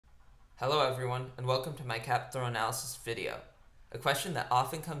Hello everyone, and welcome to my cap throw analysis video. A question that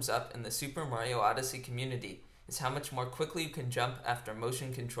often comes up in the Super Mario Odyssey community is how much more quickly you can jump after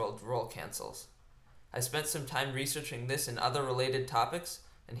motion-controlled roll cancels. I spent some time researching this and other related topics,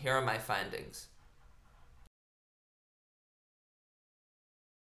 and here are my findings.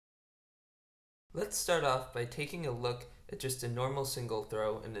 Let's start off by taking a look at just a normal single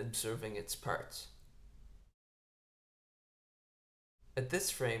throw and observing its parts. At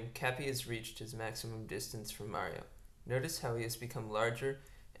this frame, Cappy has reached his maximum distance from Mario. Notice how he has become larger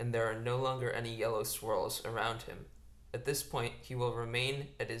and there are no longer any yellow swirls around him. At this point, he will remain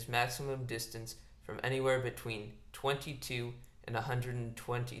at his maximum distance from anywhere between 22 and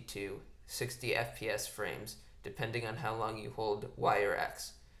 122 60 FPS frames, depending on how long you hold Y or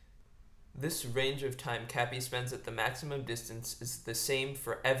X. This range of time Cappy spends at the maximum distance is the same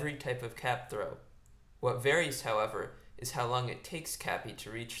for every type of cap throw. What varies, however, is how long it takes Cappy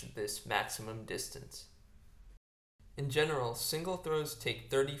to reach this maximum distance. In general, single throws take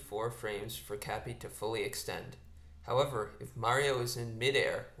 34 frames for Cappy to fully extend. However, if Mario is in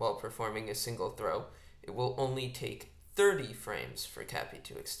midair while performing a single throw, it will only take 30 frames for Cappy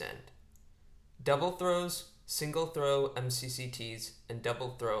to extend. Double throws, single throw MCCTs, and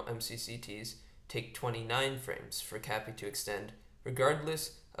double throw MCCTs take 29 frames for Cappy to extend,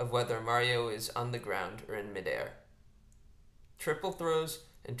 regardless of whether Mario is on the ground or in midair. Triple throws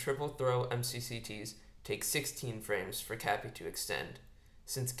and triple throw MCCTs take 16 frames for Cappy to extend.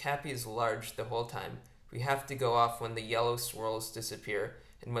 Since Cappy is large the whole time, we have to go off when the yellow swirls disappear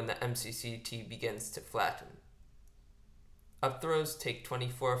and when the MCCT begins to flatten. Up throws take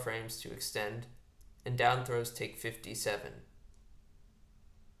 24 frames to extend, and down throws take 57.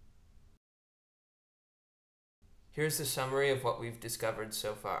 Here's a summary of what we've discovered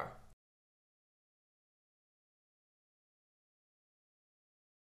so far.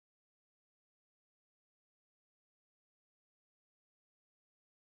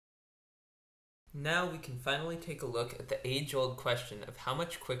 Now we can finally take a look at the age-old question of how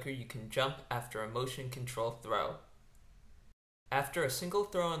much quicker you can jump after a motion control throw. After a single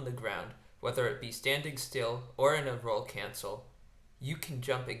throw on the ground, whether it be standing still or in a roll cancel, you can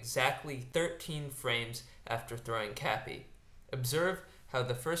jump exactly 13 frames after throwing Cappy. Observe how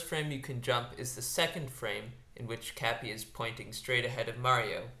the first frame you can jump is the second frame in which Cappy is pointing straight ahead of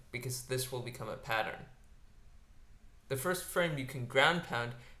Mario, because this will become a pattern. The first frame you can ground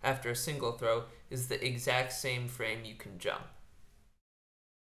pound after a single throw is the exact same frame you can jump.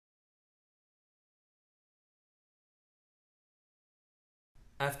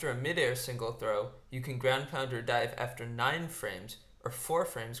 After a midair single throw, you can ground pound or dive after 9 frames or 4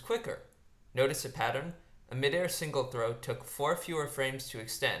 frames quicker. Notice a pattern? A midair single throw took 4 fewer frames to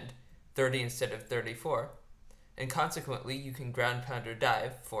extend, 30 instead of 34, and consequently you can ground pound or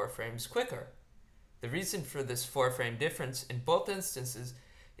dive 4 frames quicker. The reason for this 4-frame difference in both instances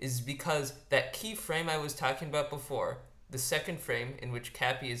is because that key frame I was talking about before, the second frame in which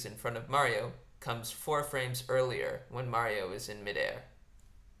Cappy is in front of Mario, comes 4 frames earlier when Mario is in midair.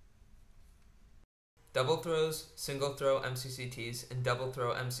 Double throws, single throw MCCTs, and double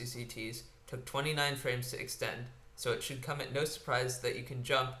throw MCCTs took 29 frames to extend, so it should come at no surprise that you can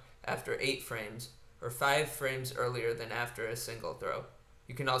jump after 8 frames, or 5 frames earlier than after a single throw.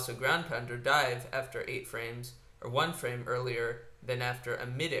 You can also ground pound or dive after 8 frames, or 1 frame earlier than after a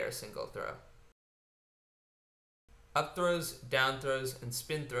midair single throw. Up throws, down throws, and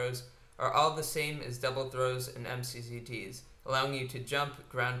spin throws are all the same as double throws and MCCTs, allowing you to jump,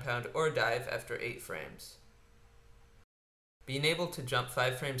 ground pound, or dive after 8 frames. Being able to jump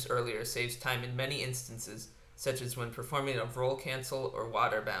 5 frames earlier saves time in many instances, such as when performing a roll cancel or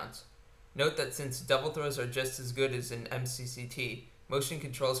water bounce. Note that since double throws are just as good as an MCCT, motion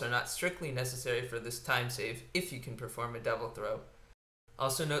controls are not strictly necessary for this time save if you can perform a double throw.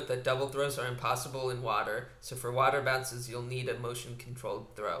 Also note that double throws are impossible in water, so for water bounces you'll need a motion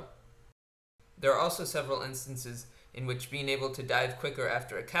controlled throw. There are also several instances in which being able to dive quicker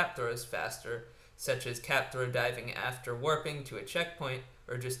after a cap throw is faster, such as cap throw diving after warping to a checkpoint,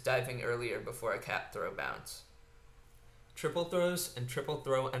 or just diving earlier before a cap throw bounce. Triple throws and triple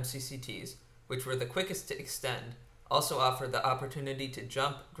throw MCCTs, which were the quickest to extend, also offer the opportunity to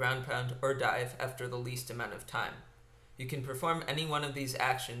jump, ground pound, or dive after the least amount of time. You can perform any one of these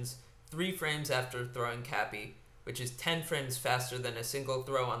actions 3 frames after throwing Cappy, which is 10 frames faster than a single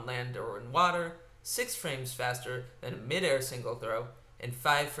throw on land or in water, 6 frames faster than a midair single throw, and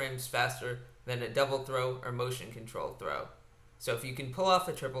 5 frames faster than a double throw or motion control throw. So if you can pull off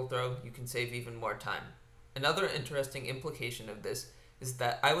a triple throw, you can save even more time. Another interesting implication of this is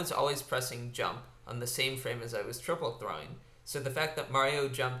that I was always pressing jump on the same frame as I was triple throwing, So the fact that Mario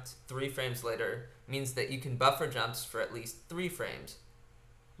jumped 3 frames later means that you can buffer jumps for at least 3 frames.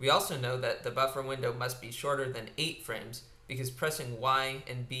 We also know that the buffer window must be shorter than 8 frames because pressing Y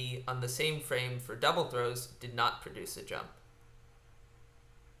and B on the same frame for double throws did not produce a jump.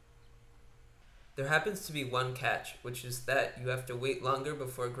 There happens to be one catch, which is that you have to wait longer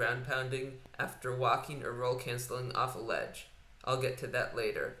before ground pounding after walking or roll canceling off a ledge. I'll get to that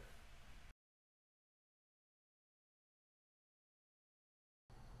later.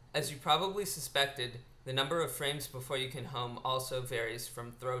 As you probably suspected, the number of frames before you can home also varies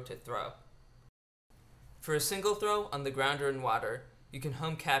from throw to throw. For a single throw on the ground or in water, you can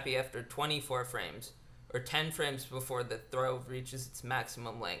home Cappy after 24 frames, or 10 frames before the throw reaches its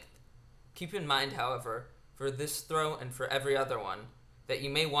maximum length. Keep in mind, however, for this throw and for every other one, that you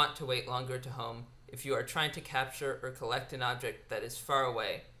may want to wait longer to home if you are trying to capture or collect an object that is far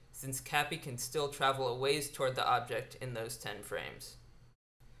away, since Cappy can still travel a ways toward the object in those 10 frames.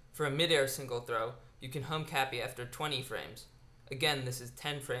 For a mid-air single throw, you can home Cappy after 20 frames. Again, this is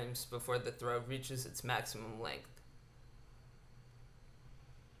 10 frames before the throw reaches its maximum length.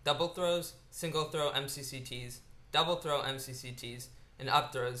 Double throws, single throw MCCTs, double throw MCCTs, and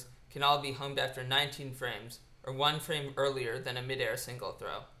up throws can all be homed after 19 frames, or 1 frame earlier than a mid-air single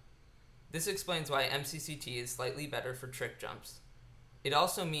throw. This explains why MCCT is slightly better for trick jumps. It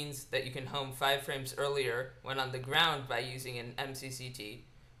also means that you can home 5 frames earlier when on the ground by using an MCCT,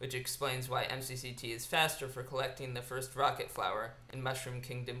 which explains why MCCT is faster for collecting the first rocket flower in Mushroom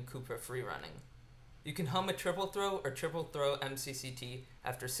Kingdom Koopa freerunning. You can home a triple throw or triple throw MCCT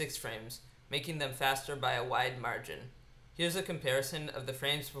after 6 frames, making them faster by a wide margin. Here's a comparison of the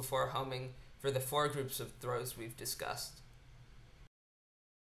frames before homing for the 4 groups of throws we've discussed.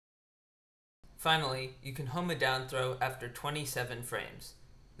 Finally, you can home a down throw after 27 frames.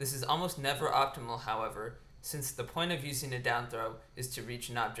 This is almost never optimal, however, since the point of using a down throw is to reach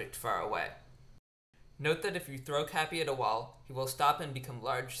an object far away. Note that if you throw Cappy at a wall, he will stop and become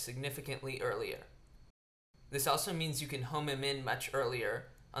large significantly earlier. This also means you can home him in much earlier,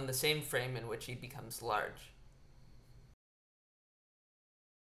 on the same frame in which he becomes large.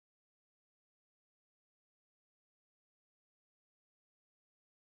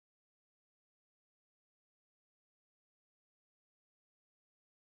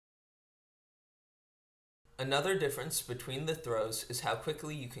 Another difference between the throws is how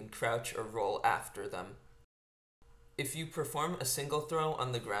quickly you can crouch or roll after them. If you perform a single throw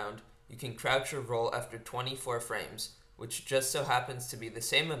on the ground, you can crouch or roll after 24 frames, which just so happens to be the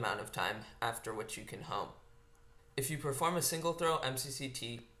same amount of time after which you can home. If you perform a single throw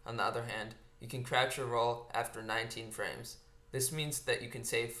MCCT, on the other hand, you can crouch or roll after 19 frames. This means that you can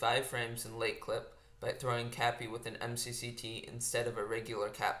save 5 frames in late clip by throwing Cappy with an MCCT instead of a regular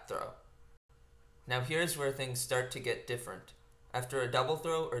cap throw. Now here's where things start to get different. After a double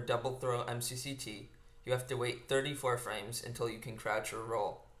throw or double throw MCCT, you have to wait 34 frames until you can crouch or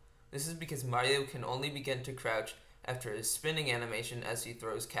roll. This is because Mario can only begin to crouch after his spinning animation as he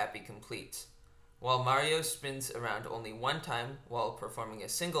throws Cappy completes. While Mario spins around only 1 time while performing a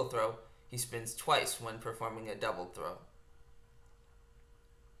single throw, he spins twice when performing a double throw.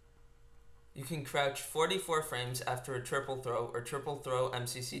 You can crouch 44 frames after a triple throw or triple throw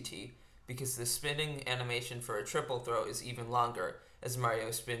MCCT, because the spinning animation for a triple throw is even longer, as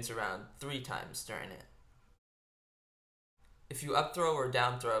Mario spins around 3 times during it. If you up throw or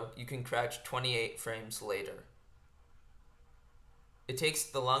down throw, you can crouch 28 frames later. It takes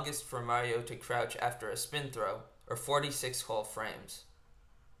the longest for Mario to crouch after a spin throw, or 46 whole frames.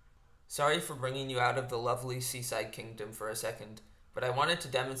 Sorry for bringing you out of the lovely Seaside Kingdom for a second, but I wanted to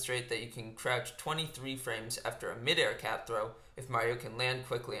demonstrate that you can crouch 23 frames after a mid-air cap throw if Mario can land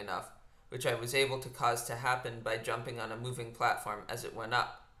quickly enough, which I was able to cause to happen by jumping on a moving platform as it went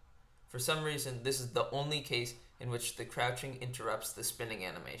up. For some reason, this is the only case in which the crouching interrupts the spinning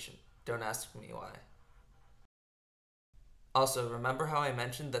animation. Don't ask me why. Also, remember how I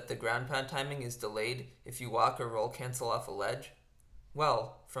mentioned that the ground pound timing is delayed if you walk or roll cancel off a ledge?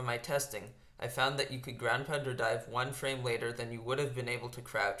 Well, from my testing, I found that you could ground pound or dive 1 frame later than you would have been able to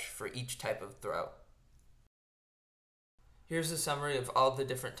crouch for each type of throw. Here's a summary of all the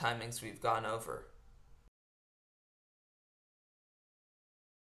different timings we've gone over.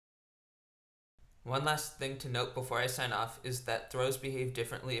 One last thing to note before I sign off is that throws behave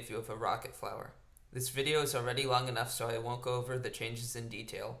differently if you have a rocket flower. This video is already long enough so I won't go over the changes in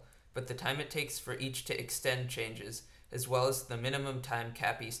detail, but the time it takes for each to extend changes, as well as the minimum time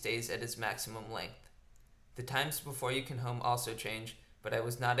Cappy stays at his maximum length. The times before you can home also change, but I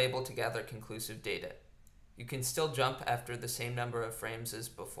was not able to gather conclusive data. You can still jump after the same number of frames as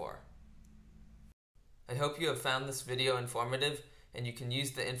before. I hope you have found this video informative and you can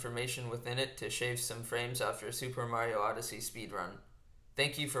use the information within it to shave some frames off your Super Mario Odyssey speedrun.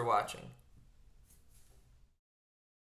 Thank you for watching.